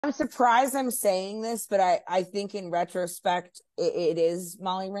I'm surprised I'm saying this, but I think in retrospect, it is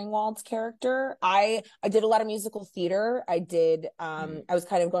Molly Ringwald's character. I did a lot of musical theater. I was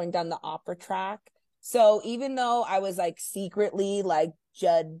kind of going down the opera track. So even though I was like secretly like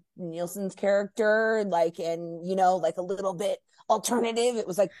Judd Nielsen's character, like, and, like a little bit alternative, it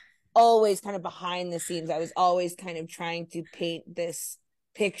was like always kind of behind the scenes. I was always kind of trying to paint this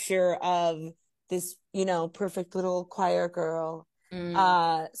picture of this, perfect little choir girl.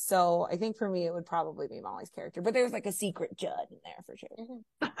 Mm. So I think for me it would probably be Molly's character, but there's like a secret Judd in there for sure.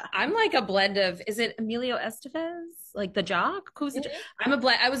 I'm like a blend of, is it Emilio Estevez? Like the jock? Who's the I'm a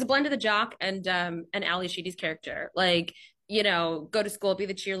blend. I was a blend of the jock and Ali Sheedy's character. Like, go to school, be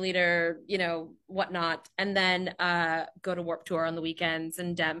the cheerleader, whatnot, and then go to Warp Tour on the weekends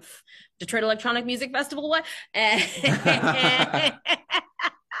and Detroit Electronic Music Festival, what? And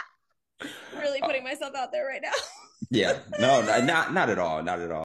really putting myself out there right now. Yeah, no, not at all, not at all.